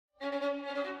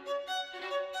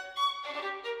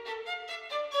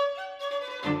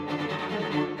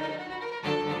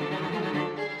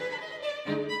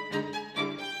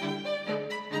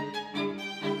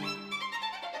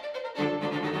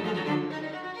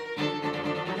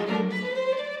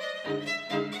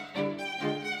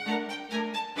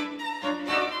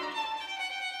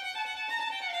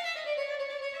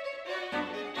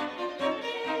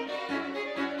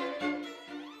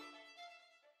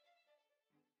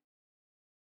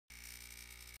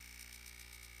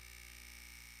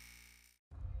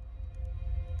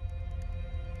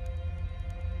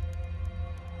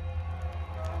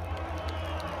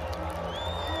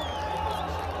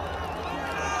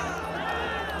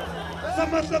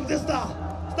मतलब दिसता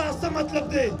स्ता मतलब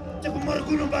दे जब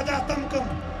मरगुनु बदा तमकम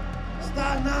स्ता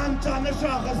नाम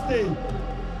चानशा खस्ते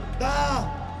दा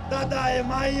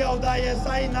माई औ दा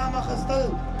साई नाम खस्तल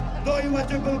दोई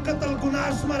वजबुल कत्ल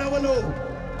गुनाश मरवलो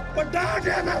पडाड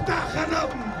यदरता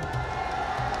खलम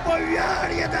पयार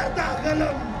यदरता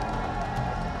खलम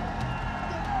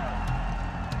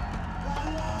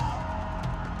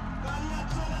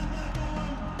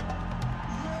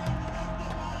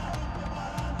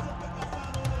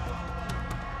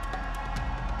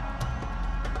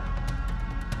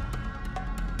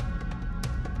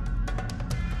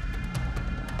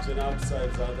जनाब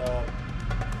साहिबजादा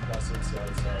कासिम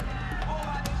साहब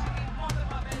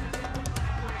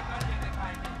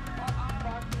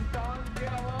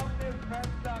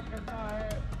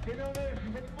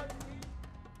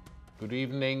Good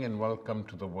evening and welcome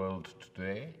to the world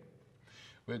today.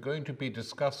 We're going to be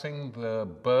discussing the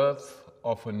birth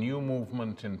of a new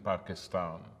movement in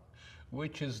Pakistan,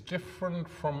 which is different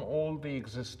from all the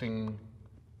existing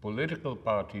political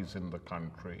parties in the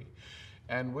country,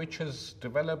 and which has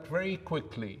developed very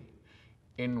quickly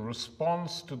in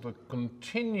response to the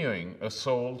continuing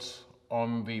assaults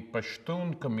on the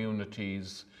Pashtun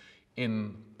communities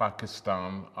in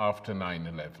Pakistan after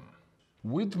 9/11.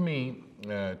 With me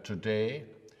today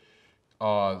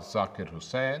are Zakir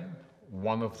Hussain,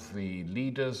 one of the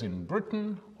leaders in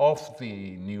Britain of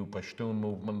the new Pashtun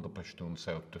movement, the Pashtun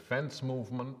self-defense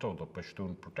movement, or the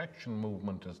Pashtun protection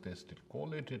movement, as they still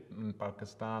call it in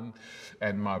Pakistan,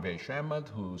 and Mahvish Ahmad,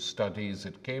 who studies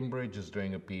at Cambridge, is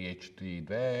doing a PhD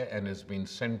there, and has been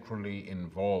centrally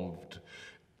involved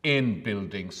in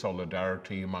building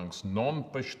solidarity amongst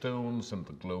non-Pashtuns and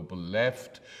the global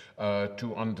left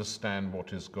to understand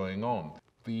what is going on.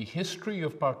 The history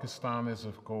of Pakistan is,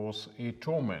 of course, a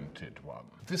tormented one.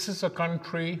 This is a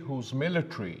country whose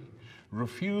military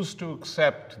refused to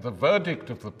accept the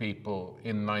verdict of the people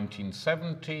in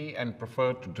 1970 and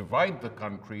preferred to divide the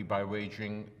country by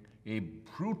waging a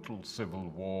brutal civil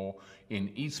war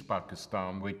in East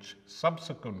Pakistan, which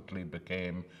subsequently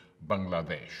became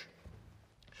Bangladesh.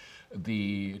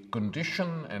 The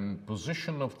condition and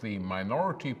position of the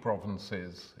minority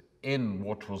provinces in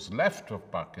what was left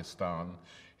of Pakistan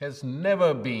has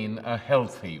never been a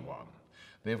healthy one.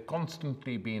 They've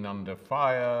constantly been under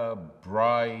fire,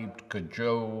 bribed,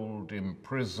 cajoled,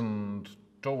 imprisoned,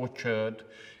 tortured,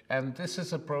 and this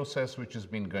is a process which has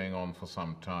been going on for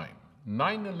some time.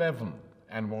 9/11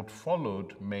 and what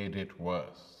followed made it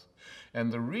worse.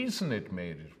 And the reason it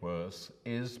made it worse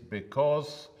is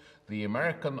because the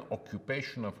American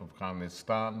occupation of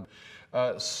Afghanistan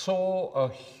saw a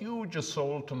huge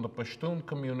assault on the Pashtun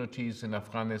communities in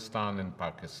Afghanistan and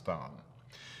Pakistan.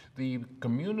 The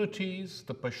communities,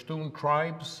 the Pashtun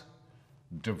tribes,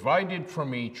 divided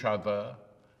from each other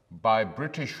by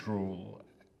British rule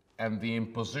and the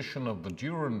imposition of the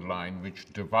Durand Line,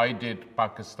 which divided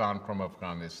Pakistan from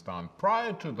Afghanistan.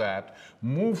 Prior to that,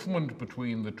 movement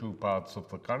between the two parts of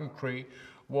the country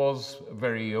was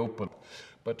very open.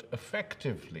 But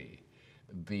effectively,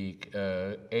 the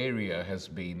area has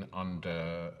been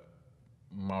under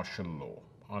martial law,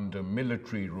 under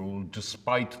military rule,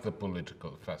 despite the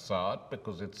political facade,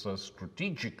 because it's a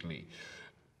strategically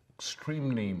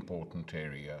extremely important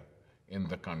area in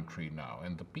the country now.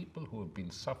 And the people who have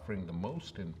been suffering the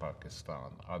most in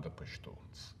Pakistan are the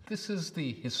Pashtuns. This is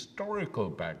the historical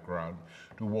background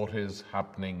to what is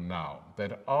happening now,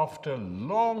 that after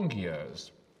long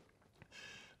years,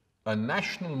 a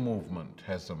national movement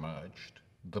has emerged,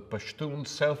 the Pashtun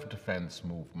self-defense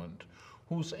movement,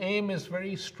 whose aim is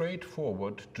very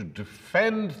straightforward: to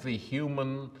defend the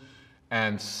human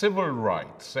and civil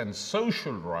rights and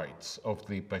social rights of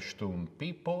the Pashtun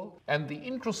people. And the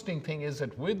interesting thing is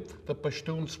that with the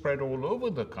Pashtun spread all over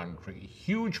the country,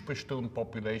 huge Pashtun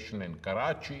population in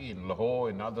Karachi, in Lahore,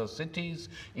 in other cities,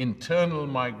 internal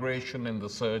migration in the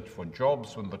search for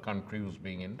jobs when the country was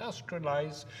being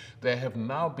industrialized, there have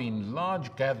now been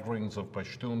large gatherings of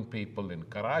Pashtun people in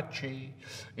Karachi,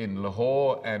 in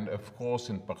Lahore, and of course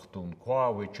in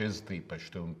Pakhtunkhwa, which is the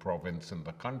Pashtun province in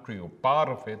the country, or part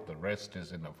of it. The rest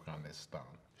is in Afghanistan.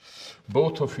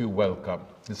 Both of you welcome.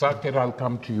 Zakir, I'll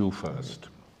come to you first.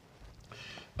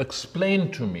 Explain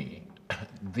to me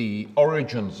the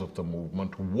origins of the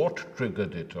movement, what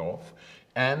triggered it off,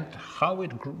 and how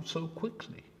it grew so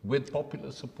quickly with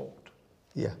popular support.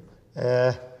 Yeah.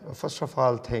 First of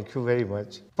all, thank you very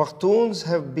much. Pashtuns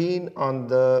have been on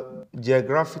the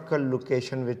geographical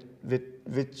location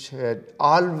which has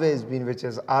always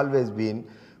been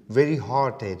very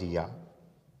hot area,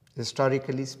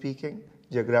 historically speaking,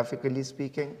 geographically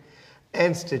speaking,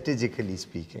 and strategically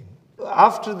speaking.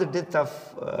 After the death of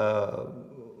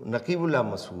Naqibullah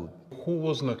Masood. Who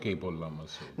was Naqibullah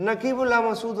Masood? Naqibullah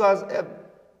Masood was a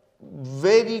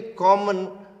very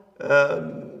common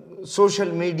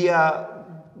social media.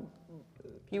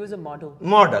 He was a model.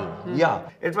 Yeah.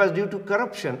 It was due to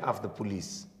corruption of the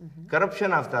police,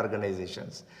 corruption of the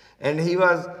organizations. And he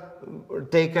was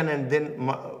taken and then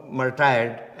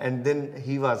martyred, and then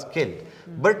he was killed.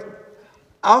 But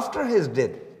after his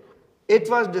death, it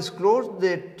was disclosed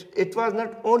that it was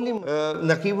not only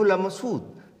Naqibullah Masood.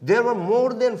 There were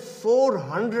more than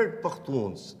 400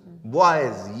 Pashtuns,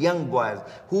 boys, young boys,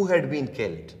 who had been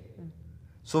killed.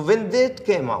 So when that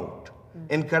came out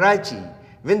in Karachi,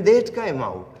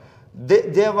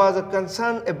 there was a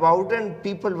concern about, and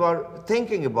people were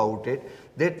thinking about it,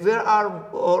 that where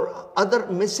are other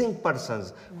missing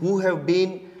persons who have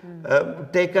been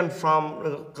taken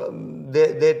from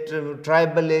that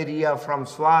tribal area, from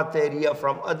Swat area,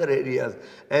 from other areas.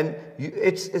 And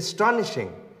it's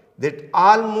astonishing that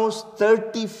almost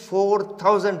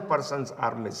 34,000 persons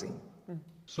are missing.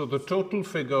 So the total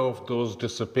figure of those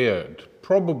disappeared,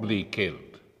 probably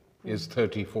killed, is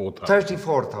 34,000.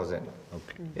 34,000.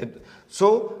 Okay.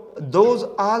 So those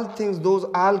all things, those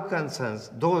all concerns,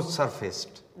 those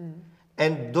surfaced.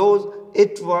 And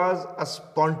it was a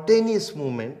spontaneous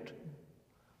movement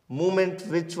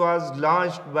which was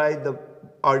launched by the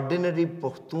ordinary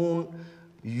Pashtun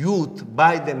youth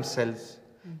by themselves,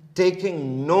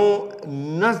 taking no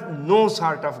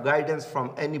sort of guidance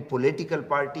from any political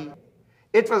party.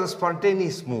 It was a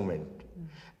spontaneous movement.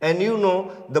 And you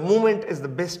know, the movement is the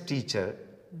best teacher,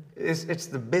 it's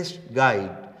the best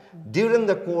guide. During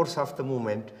the course of the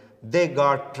movement, they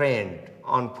got trained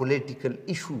on political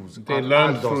issues. They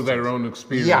learned through their own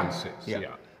experiences.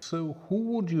 Yeah. So who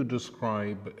would you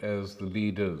describe as the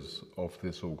leaders of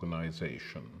this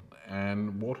organization,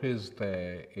 and what is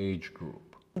their age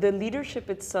group? The leadership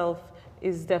itself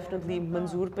is definitely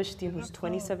Manzoor Pashti, who's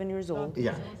 27 years old.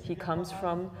 Yeah. He comes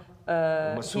from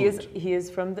Masood. he is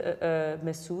from the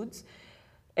Masoods,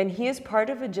 and he is part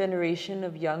of a generation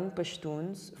of young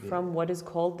Pashtuns from what is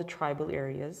called the tribal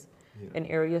areas, an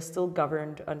area still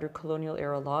governed under colonial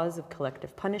era laws of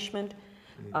collective punishment,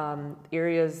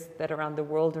 areas that around the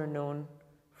world are known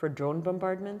for drone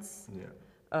bombardments,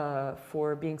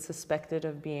 for being suspected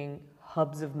of being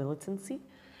hubs of militancy.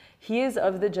 He is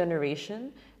of the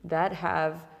generation that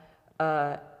have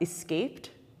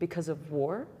escaped because of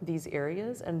war, these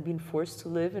areas, and been forced to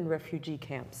live in refugee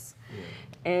camps.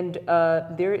 And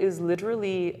there is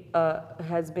literally,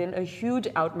 has been a huge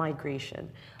outmigration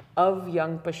of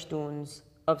young Pashtuns,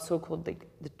 of so-called,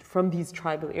 from these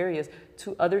tribal areas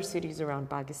to other cities around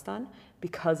Pakistan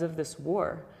because of this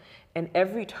war. And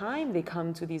every time they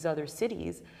come to these other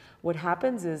cities, what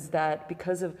happens is that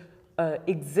because of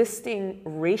existing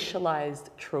racialized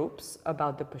tropes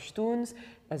about the Pashtuns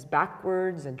as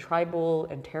backwards and tribal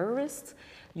and terrorists,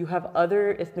 you have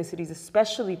other ethnicities,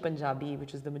 especially Punjabi,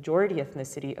 which is the majority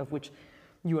ethnicity of which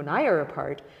you and I are a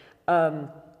part,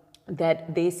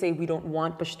 that they say we don't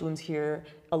want Pashtuns here.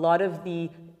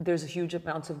 There's a huge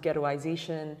amounts of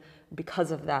ghettoization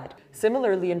because of that.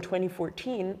 Similarly, in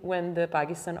 2014, when the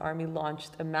Pakistan Army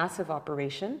launched a massive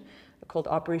operation called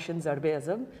Operation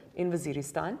Zarb-e-Azam in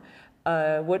Waziristan,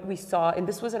 what we saw, and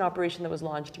this was an operation that was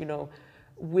launched,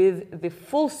 with the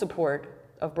full support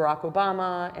of Barack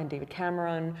Obama and David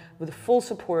Cameron, with the full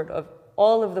support of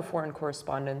all of the foreign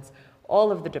correspondents,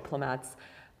 all of the diplomats,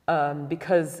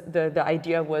 because the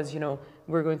idea was,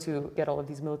 we're going to get all of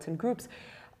these militant groups.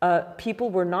 People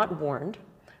were not warned.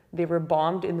 They were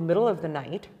bombed in the middle of the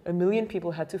night. 1 million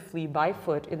people had to flee by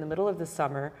foot in the middle of the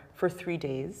summer for 3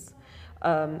 days.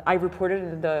 I reported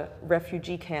in the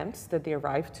refugee camps that they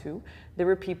arrived to, there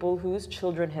were people whose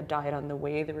children had died on the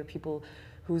way. There were people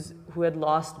who had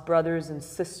lost brothers and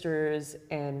sisters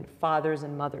and fathers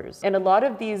and mothers. And a lot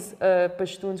of these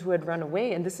Pashtuns who had run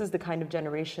away, and this is the kind of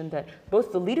generation that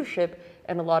both the leadership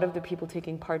and a lot of the people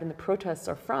taking part in the protests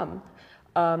are from,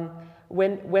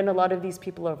 when a lot of these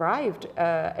people arrived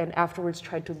and afterwards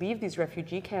tried to leave these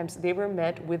refugee camps, they were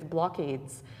met with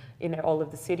blockades in all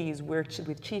of the cities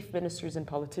with chief ministers and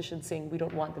politicians saying, we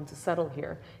don't want them to settle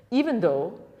here, even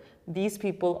though these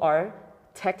people are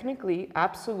technically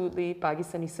absolutely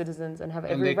Pakistani citizens and have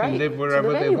every right to live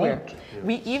wherever they want. Yes.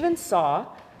 We even saw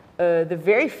the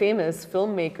very famous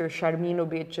filmmaker Sharmeen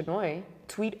Obaid Chinoy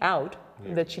tweet out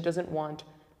that she doesn't want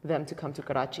them to come to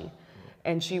Karachi.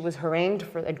 And she was harangued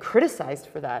and criticized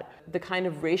for that. The kind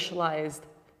of racialized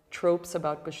tropes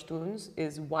about Pashtuns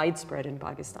is widespread in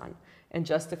Pakistan and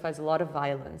justifies a lot of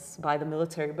violence by the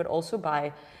military, but also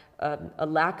by a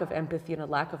lack of empathy and a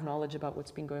lack of knowledge about what's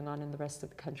been going on in the rest of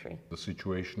the country. The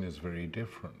situation is very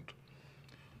different,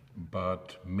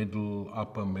 but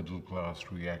upper middle class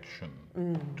reaction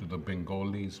to the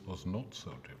Bengalis was not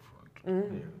so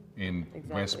different in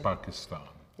West Pakistan.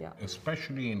 Yeah.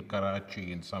 Especially in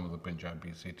Karachi, in some of the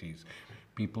Punjabi cities,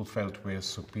 people felt we're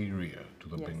superior to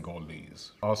the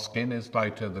Bengalis. Our skin is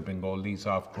lighter. The Bengalis,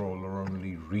 after all, are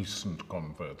only recent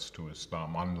converts to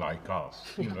Islam, unlike us.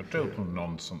 Total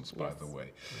nonsense, by the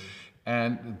way.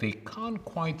 And they can't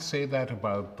quite say that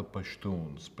about the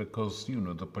Pashtuns because, the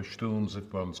Pashtuns,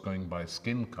 if one's going by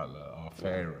skin color, are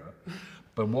fairer.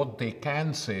 But what they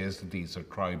can say is that these are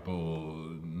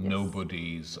tribal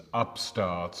nobodies,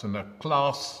 upstarts, and a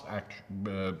class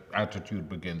attitude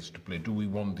begins to play. Do we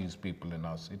want these people in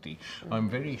our city? I'm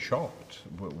very shocked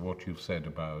what you've said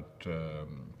about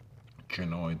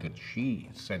Chinoy, that she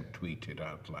tweeted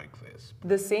out like this.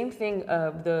 The same thing,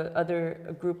 the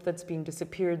other group that's being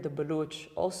disappeared, the Baloch,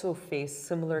 also face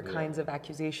similar kinds of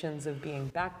accusations of being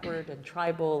backward and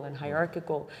tribal and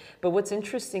hierarchical. But what's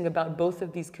interesting about both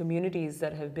of these communities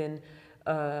that have been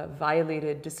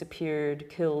violated, disappeared,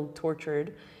 killed,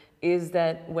 tortured, is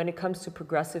that when it comes to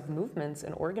progressive movements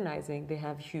and organizing, they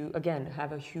have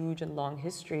a huge and long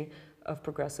history of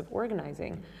progressive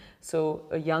organizing. So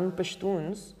young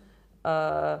Pashtuns,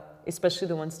 especially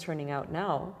the ones turning out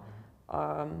now,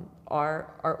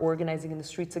 are organizing in the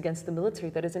streets against the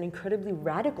military. That is an incredibly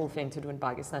radical thing to do in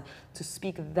Pakistan. To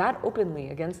speak that openly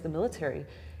against the military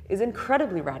is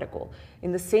incredibly radical.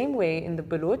 In the same way, in the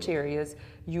Baloch areas,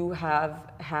 you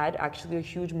have had actually a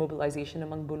huge mobilization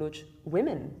among Baloch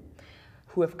women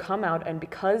who have come out, and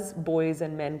because boys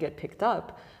and men get picked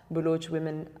up, Baloch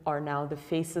women are now the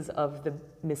faces of the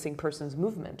missing persons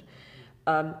movement.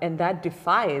 And that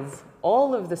defies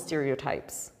all of the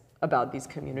stereotypes about these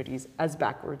communities as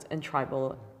backwards and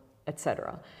tribal,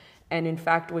 etc. And in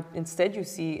fact, what instead you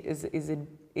see is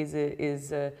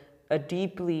a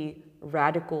deeply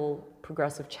radical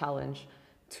progressive challenge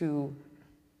to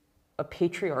a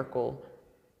patriarchal,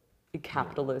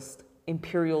 capitalist,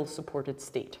 imperial-supported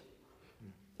state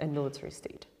and military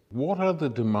state. What are the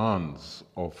demands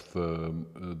of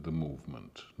the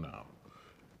movement now?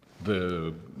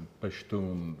 The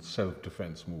Pashtun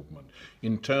self-defense movement.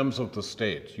 In terms of the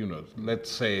state,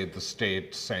 let's say the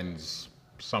state sends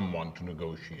someone to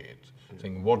negotiate,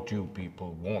 saying, what do you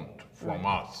people want from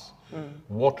us?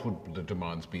 What would the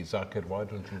demands be? Zakir, why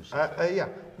don't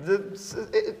you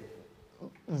say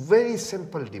very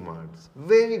simple demands,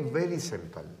 very, very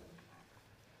simple.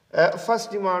 First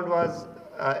demand was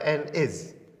and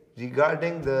is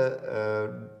regarding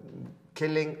the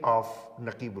killing of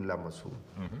Naqibullah Masood.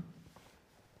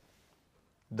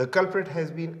 The culprit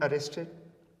has been arrested,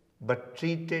 but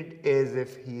treated as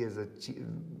if he is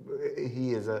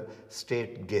a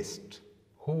state guest.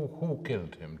 Who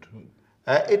killed him?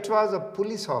 It was a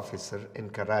police officer in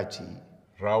Karachi.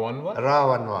 Rao Anwar?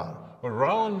 Rao Anwar. Well,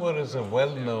 Rao Anwar is a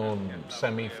well-known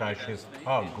semi-fascist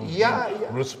thug who's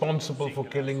responsible for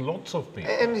killing lots of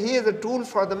people. And he is a tool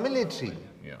for the military.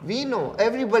 Yeah. We know,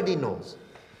 everybody knows.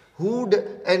 Who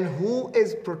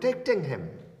is protecting him?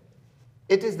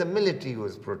 It is the military who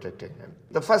is protecting him.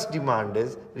 The first demand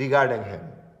is regarding him.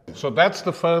 So that's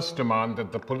the first demand,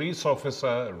 that the police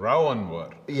officer, Rao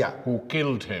Anwar, who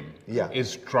killed him,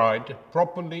 is tried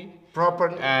properly.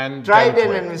 And tried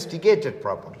and investigated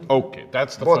properly. Okay,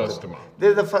 that's the first demand. This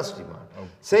is the first demand. Okay.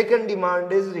 Second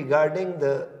demand is regarding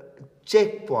the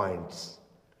checkpoints,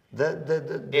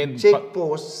 the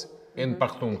checkposts in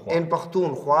Pakhtunkhwa. In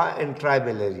Pakhtunkhwa and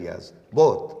tribal areas,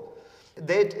 both.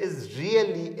 That is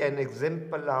really an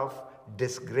example of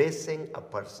disgracing a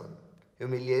person,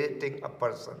 humiliating a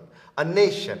person, a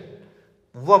nation,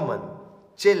 women,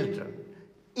 children,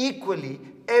 equally,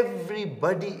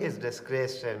 everybody is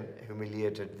disgraced and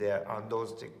humiliated there on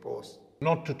those checkposts.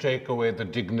 Not to take away the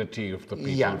dignity of the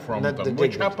people Yeah, from not them, the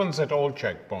which dignity. happens at all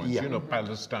checkpoints. Yeah. You know,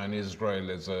 Palestine, Israel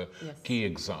is a key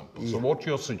example. So Yeah. what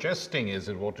you're suggesting is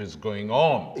that what is going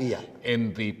on Yeah.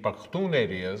 in the Pashtun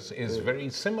areas is very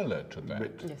similar to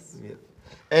that. Yes. Yeah.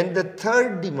 And the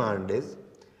third demand is,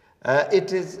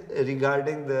 it is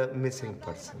regarding the missing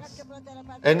persons.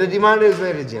 And the demand is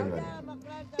very genuine.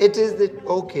 It is that,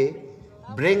 okay,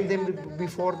 bring them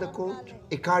before the court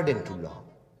according to law.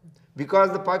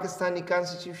 Because the Pakistani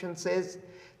constitution says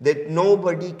that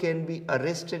nobody can be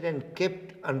arrested and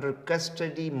kept under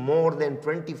custody more than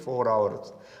 24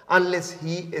 hours unless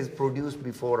he is produced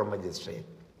before a magistrate.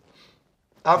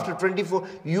 After 24,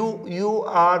 you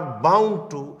are bound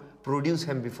to produce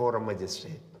him before a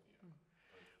magistrate.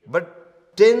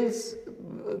 But tens,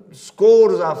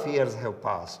 scores of years have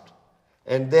passed,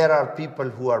 and there are people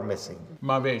who are missing.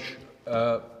 Mahvish,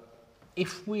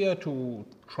 if we are to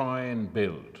try and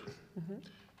build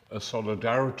a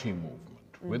solidarity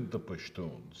movement with the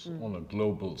Pashtuns on a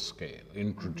global scale,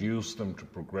 introduce them to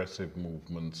progressive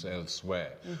movements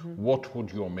elsewhere, what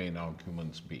would your main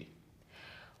arguments be?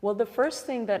 Well, the first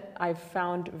thing that I've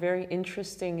found very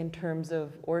interesting in terms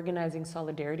of organizing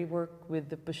solidarity work with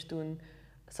the Pashtun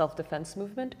self-defense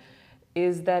movement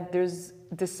is that there's,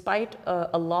 despite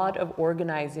a lot of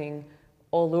organizing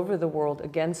all over the world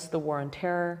against the war on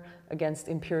terror, against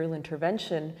imperial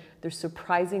intervention, there's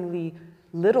surprisingly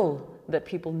little that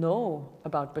people know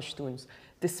about Pashtuns,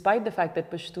 despite the fact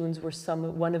that Pashtuns were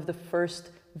one of the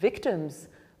first victims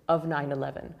of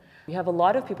 9/11. We have a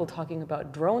lot of people talking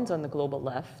about drones on the global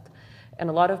left, and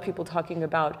a lot of people talking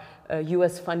about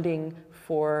US funding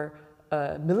for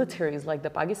militaries like the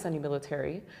Pakistani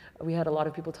military. We had a lot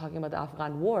of people talking about the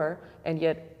Afghan war, and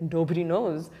yet nobody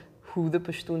knows who the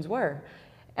Pashtuns were.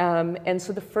 And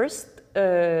so the first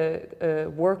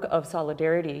work of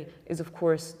solidarity is, of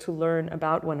course, to learn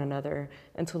about one another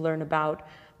and to learn about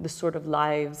the sort of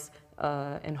lives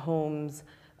and homes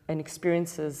and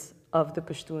experiences of the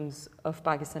Pashtuns of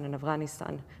Pakistan and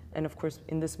Afghanistan, and of course,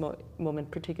 in this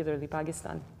moment, particularly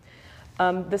Pakistan.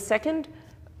 The second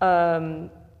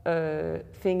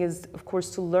thing is, of course,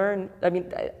 to learn, I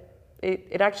mean,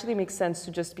 it actually makes sense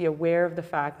to just be aware of the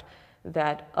fact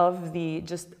that of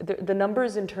the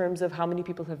numbers in terms of how many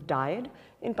people have died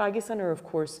in Pakistan are, of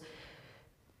course,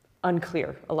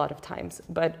 unclear a lot of times.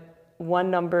 But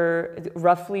one number,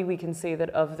 roughly we can say that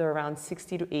of the around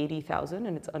 60 to 80,000,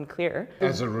 and it's unclear.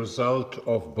 As a result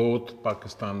of both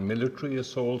Pakistan military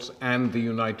assaults and the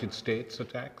United States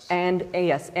attacks? And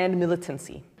yes, and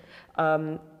militancy.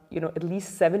 You know, at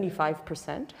least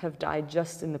 75% have died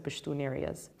just in the Pashtun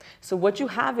areas. So what you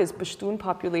have is Pashtun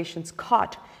populations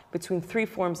caught between three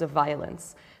forms of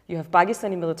violence. You have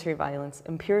Pakistani military violence,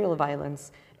 imperial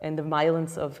violence, and the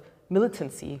violence of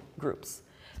militancy groups.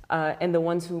 And the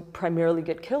ones who primarily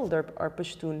get killed are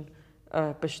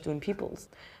Pashtun peoples.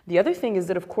 The other thing is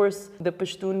that, of course, the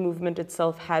Pashtun movement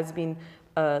itself has been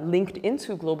linked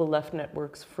into global left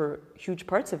networks for huge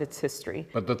parts of its history.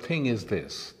 But the thing is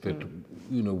this, that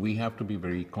you know, we have to be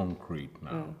very concrete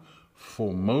now.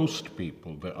 For most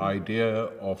people, the idea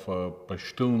of a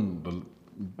Pashtun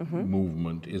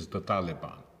movement is the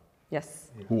Taliban.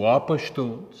 Yes. Who are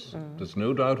Pashtuns, there's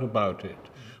no doubt about it.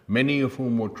 Many of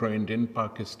whom were trained in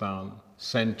Pakistan,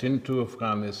 sent into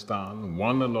Afghanistan,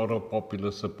 won a lot of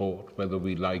popular support, whether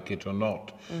we like it or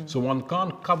not. So one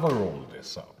can't cover all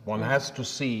this up. One has to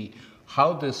see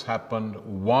how this happened,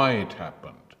 why it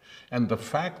happened. And the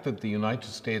fact that the United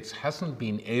States hasn't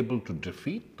been able to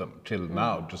defeat them till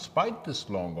now, despite this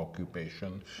long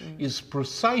occupation, is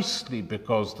precisely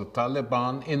because the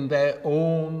Taliban, in their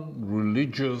own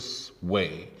religious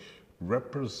way,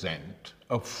 represent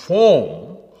a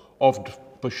form of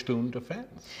Pashtun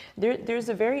defense. There's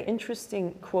a very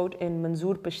interesting quote in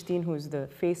Manzoor Pashtun, who's the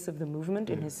face of the movement,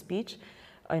 in his speech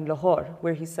in Lahore,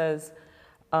 where he says,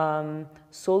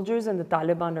 soldiers and the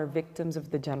Taliban are victims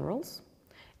of the generals,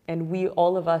 and we,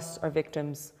 all of us, are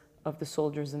victims of the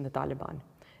soldiers and the Taliban.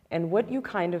 And what you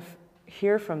kind of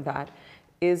hear from that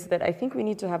is that I think we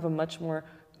need to have a much more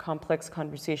complex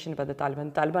conversation about the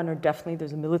Taliban. The Taliban are definitely,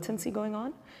 there's a militancy going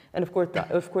on. And of course,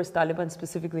 Taliban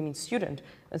specifically means student.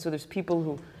 And so there's people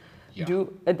who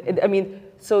do, I mean,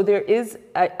 so there is,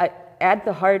 at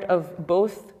the heart of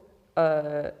both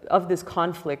of this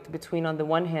conflict between, on the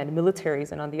one hand,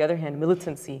 militaries and on the other hand,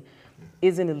 militancy,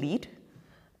 is an elite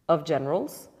of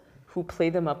generals who play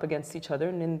them up against each other,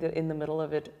 and in the middle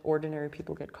of it, ordinary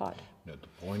people get caught. Now,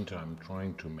 the point I'm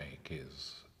trying to make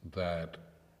is that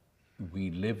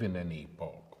we live in an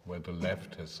epoch where the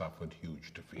left has suffered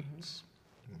huge defeats.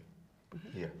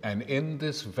 Yeah. And in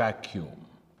this vacuum,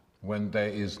 when there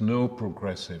is no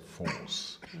progressive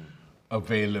force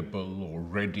available or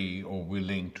ready or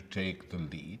willing to take the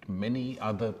lead, many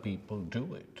other people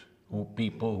do it.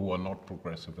 People who are not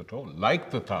progressive at all,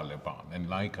 like the Taliban and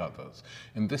like others.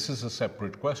 And this is a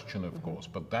separate question, of course,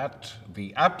 but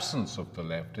the absence of the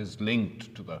left is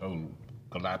linked to the whole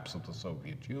collapse of the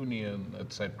Soviet Union,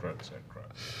 etc., etc.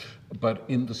 But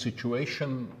in the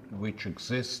situation which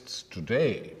exists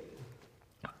today,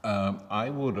 I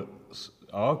would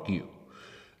argue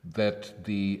that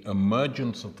the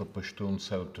emergence of the Pashtun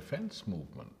self-defense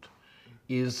movement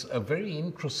is a very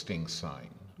interesting sign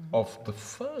of the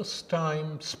first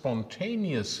time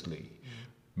spontaneously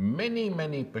many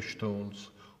Pashtuns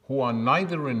who are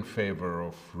neither in favor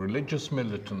of religious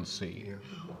militancy,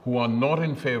 who are not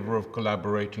in favor of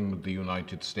collaborating with the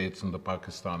United States and the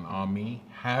Pakistan Army,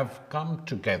 have come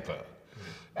together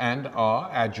and are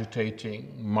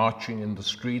agitating, marching in the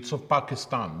streets of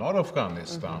Pakistan, not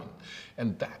Afghanistan.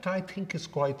 And that, I think, is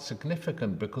quite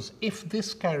significant, because if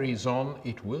this carries on,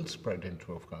 it will spread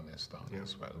into Afghanistan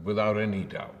as well, without any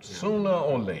doubt, sooner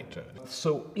or later.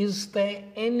 So is there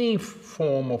any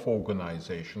form of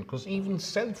organization, because even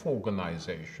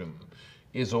self-organization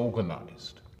is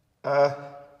organized?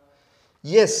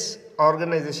 Yes,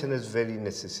 organization is very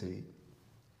necessary.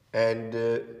 And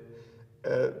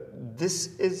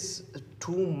this is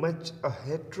too much a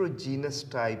heterogeneous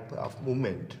type of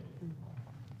movement,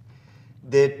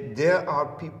 that there are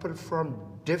people from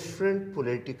different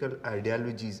political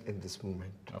ideologies in this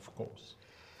movement. Of course.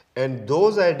 And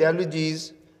those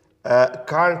ideologies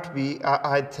can't be,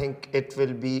 I think it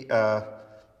will be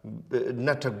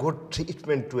not a good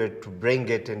treatment to it to bring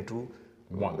it into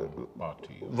one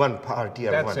party. One party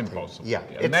or That's one impossible. thing. Yeah,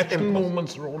 Yeah. National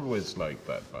movements are always like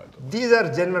that, by the way. These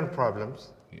are genuine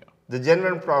problems. Yeah. The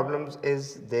genuine problems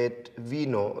is that we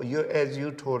know, as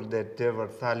you told, that there were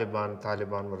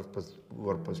Taliban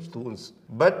were Pashtuns.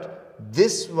 But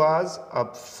this was a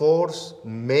force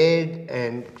made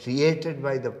and created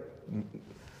by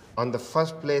on the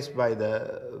first place by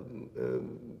the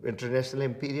international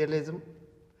imperialism,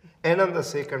 and on the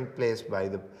second place by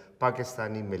the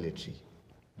Pakistani military.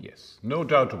 Yes, no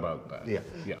doubt about that. Yeah.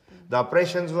 Yeah. The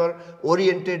operations were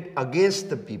oriented against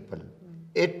the people.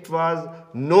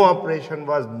 No operation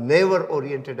was never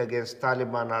oriented against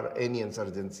Taliban or any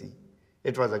insurgency.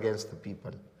 It was against the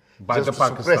people. By the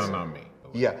Pakistan Army.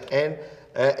 Yeah, and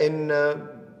in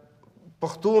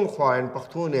Pakhtunkhwa and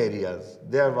Pashtun areas,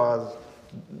 there was,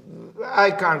 I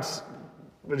can't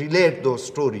relate those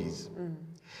stories.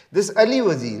 This Ali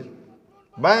Wazir,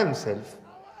 by himself,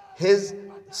 his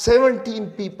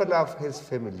 17 people of his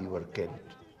family were killed.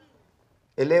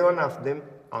 11 of them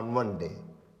on one day.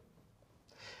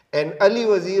 And Ali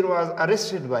Wazir was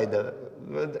arrested by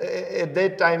at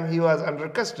that time he was under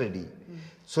custody.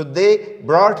 So they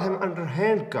brought him under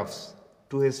handcuffs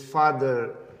to his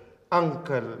father,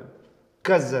 uncle,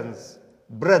 cousins,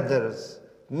 brothers,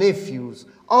 nephews,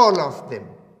 all of them.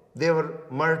 They were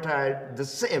martyred the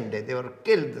same day, they were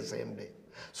killed the same day.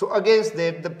 So against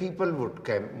that, the people would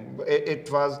come.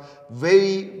 It was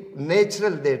very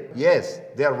natural that, yes,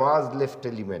 there was left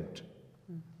element.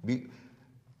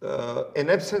 In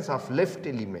absence of left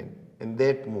element in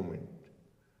that movement,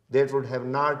 that would have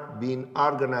not been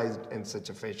organized in such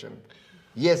a fashion.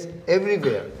 Yes,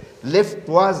 everywhere, left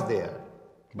was there.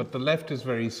 But the left is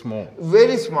very small.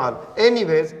 Very small.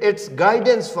 Anyways, its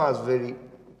guidance was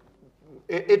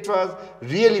it was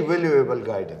really valuable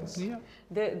guidance. Yeah.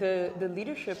 The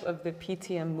leadership of the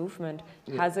PTM movement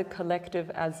has a collective,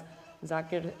 as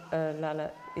Zakir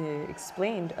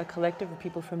explained, a collective of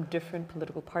people from different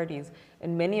political parties.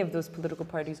 And many of those political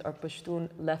parties are Pashtun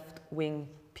left-wing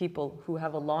people who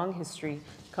have a long history,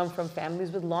 come from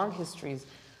families with long histories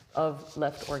of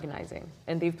left organizing.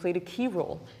 And they've played a key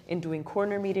role in doing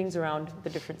corner meetings around the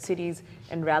different cities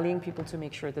and rallying people to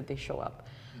make sure that they show up.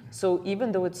 So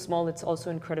even though it's small, it's also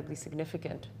incredibly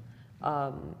significant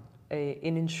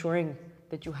in ensuring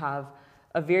that you have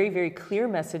a very, very clear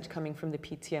message coming from the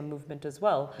PTM movement as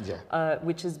well,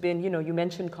 which has been, you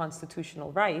mentioned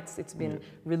constitutional rights. It's been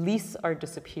release or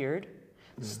disappeared,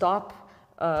 stop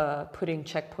putting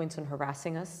checkpoints and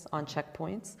harassing us on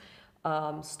checkpoints,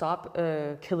 stop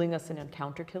killing us in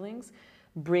encounter killings,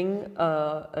 bring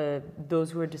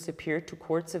those who are disappeared to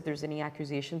courts if there's any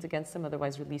accusations against them,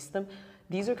 otherwise release them.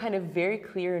 These are kind of very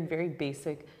clear and very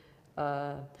basic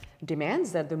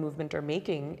demands that the movement are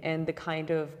making, and the kind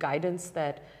of guidance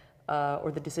that,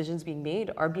 or the decisions being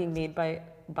made are being made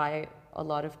by a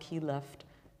lot of key left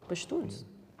Pashtuns.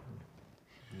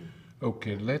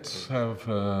 Okay, let's have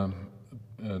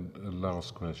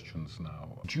last questions now.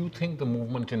 Do you think the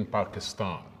movement in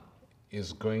Pakistan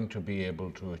is going to be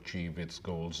able to achieve its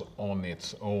goals on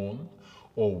its own,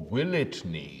 or will it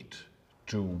need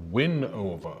to win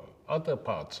over other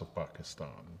parts of Pakistan,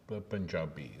 the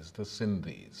Punjabis, the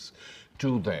Sindhis,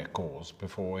 to their cause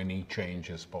before any change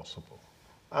is possible?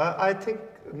 I think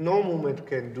no movement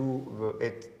can do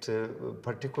it,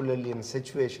 particularly in a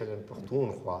situation in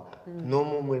Pakhtunkhwa. No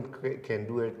movement can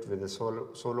do it with a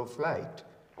solo flight.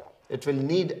 It will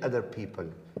need other people.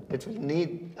 It will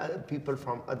need people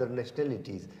from other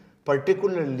nationalities.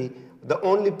 Particularly, the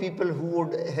only people who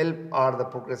would help are the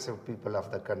progressive people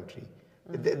of the country.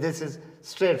 This is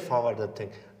straightforward the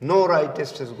thing. No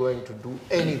rightist is going to do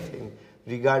anything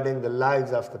regarding the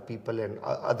lives of the people and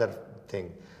other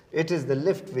things. It is the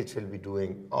left which will be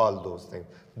doing all those things.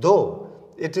 Though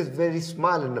it is very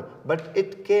small enough, but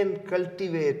it can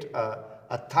cultivate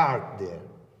a thought there.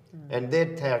 And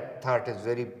that thought is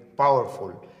very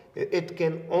powerful. It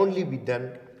can only be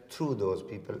done through those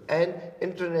people. And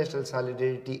international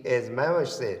solidarity, as Mahvish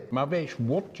said. Mahvish,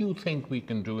 what do you think we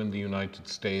can do in the United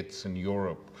States and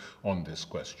Europe on this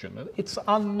question? It's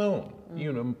unknown.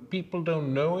 You know, people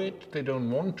don't know it, they don't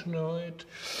want to know it.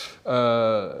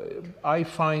 I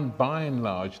find by and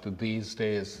large that these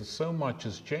days so much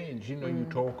has changed. You know, we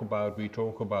talk about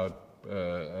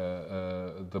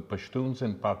the Pashtuns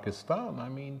in Pakistan. I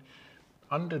mean,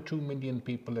 under 2 million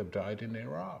people have died in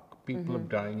Iraq. People are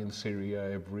dying in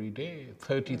Syria every day.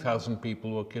 30,000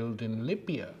 people were killed in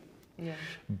Libya. Yeah.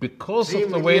 Because of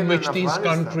the way in which these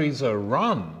countries are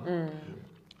run,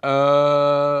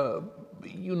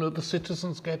 you know, the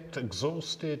citizens get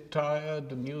exhausted, tired,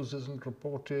 the news isn't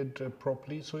reported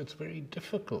properly, so it's very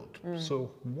difficult. So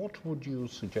what would you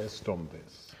suggest on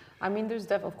this? I mean,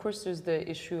 of course, there's the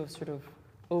issue of sort of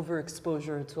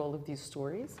overexposure to all of these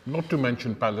stories. Not to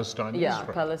mention Palestine. Yeah,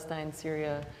 Israel. Palestine,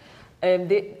 Syria.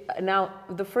 Now,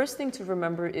 the first thing to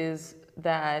remember is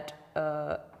that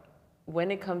when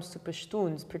it comes to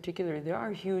Pashtuns, particularly, there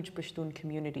are huge Pashtun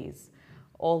communities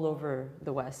all over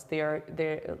the West.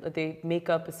 They make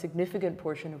up a significant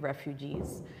portion of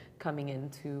refugees coming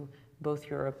into both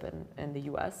Europe and the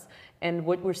US. And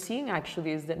what we're seeing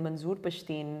actually is that Manzoor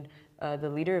Pashtun, the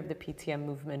leader of the PTM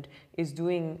movement, is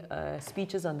doing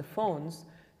speeches on the phones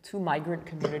to migrant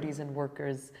communities and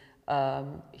workers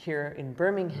here in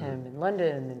Birmingham, in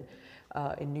London,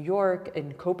 in New York,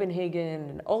 in Copenhagen,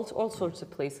 and all sorts of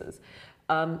places.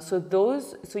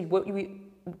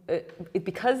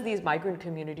 Because these migrant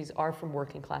communities are from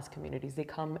working class communities, they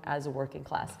come as a working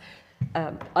class.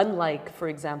 Unlike, for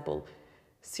example,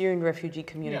 Syrian refugee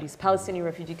communities, Palestinian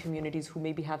refugee communities who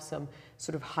maybe have some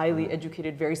sort of highly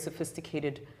educated, very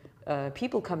sophisticated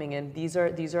people coming in, these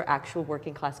are actual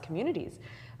working class communities.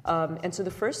 And so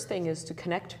the first thing is to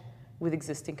connect with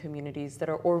existing communities that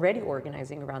are already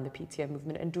organizing around the PTM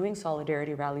movement and doing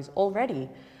solidarity rallies already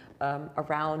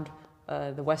around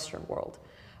the Western world.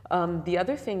 The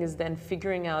other thing is then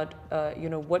figuring out, you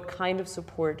know, what kind of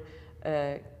support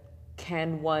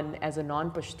can one, as a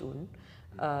non-Pashtun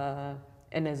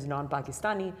and as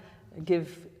non-Pakistani,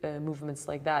 give movements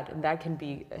like that. And that can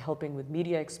be helping with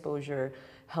media exposure,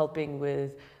 helping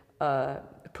with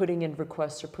putting in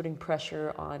requests or putting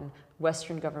pressure on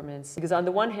Western governments. Because on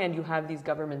the one hand, you have these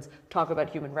governments talk about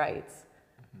human rights,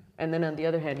 and then on the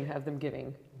other hand, you have them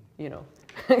giving, you know,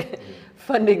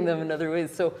 funding them in other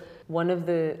ways. So one of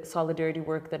the solidarity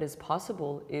work that is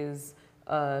possible is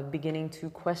beginning to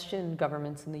question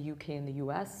governments in the UK and the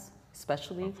US,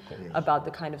 especially, about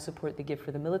the kind of support they give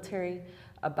for the military,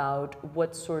 about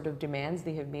what sort of demands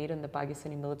they have made on the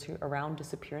Pakistani military around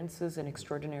disappearances and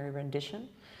extraordinary rendition,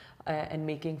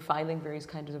 and filing various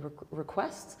kinds of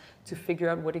requests to figure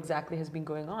out what exactly has been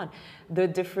going on. The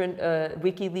different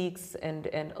WikiLeaks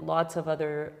and lots of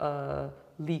other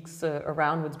leaks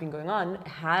around what's been going on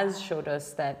has showed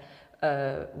us that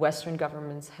Western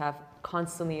governments have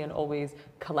constantly and always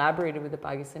collaborated with the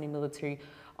Pakistani military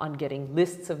on getting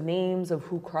lists of names of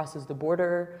who crosses the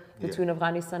border between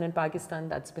Afghanistan and Pakistan.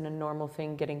 That's been a normal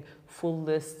thing, getting full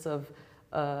lists of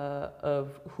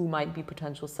who might be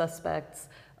potential suspects,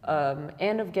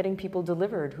 and of getting people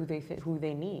delivered who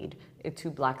they need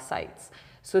to black sites.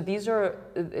 So these are,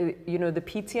 you know, the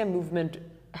PTM movement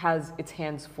has its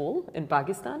hands full in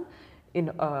Pakistan,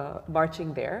 in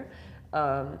marching there.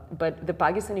 But the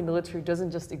Pakistani military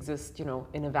doesn't just exist, you know,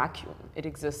 in a vacuum. It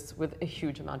exists with a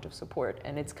huge amount of support,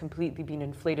 and it's completely been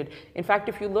inflated. In fact,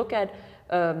 if you look at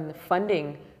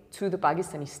funding to the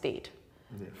Pakistani state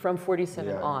from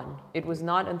 47 on, it was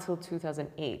not until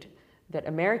 2008 that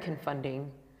American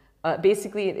funding,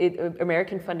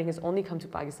 American funding has only come to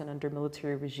Pakistan under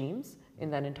military regimes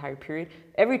in that entire period.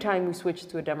 Every time we switch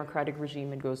to a democratic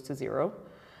regime, it goes to zero.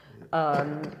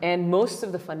 And most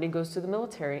of the funding goes to the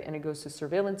military, and it goes to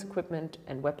surveillance equipment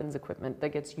and weapons equipment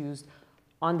that gets used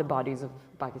on the bodies of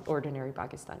ordinary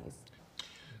Pakistanis.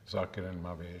 Zakir and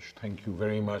Mahvish, thank you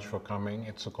very much for coming.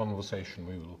 It's a conversation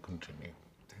we will continue.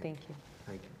 Thank you.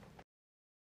 Thank you.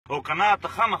 او کنا ته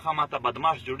خامخا ماته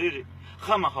بدماش جوړیږي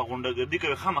خامخا غونډګردي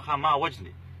کوي خامخا ما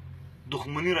وجني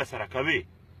دښمني را سره کوي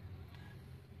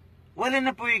ولې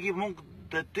نه پوهېږي موږ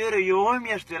د تېره یوه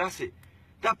میاشتې راسې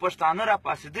دا پښتانه را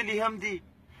پاڅېدلي هم دي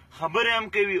خبرې هم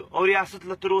کوي او ریاست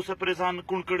له تر اوسه پرې ځان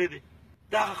کوڼ کړی دی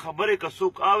دغه خبرې که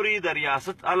څوک اوري د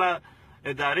ریاست اعلی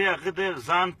ادارې هغه د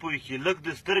ځان پوه کړي لږ د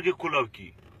سترګې کولو کړي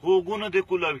غوږونه دې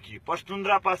کولو کړي پښتون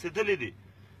را پاڅېدلی دی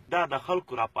دا د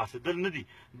خلکو را پاڅېدل نه دي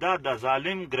دا د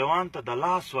ظالم ګروان ته د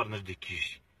لاس ورنږدې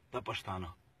کېږي د پښتانه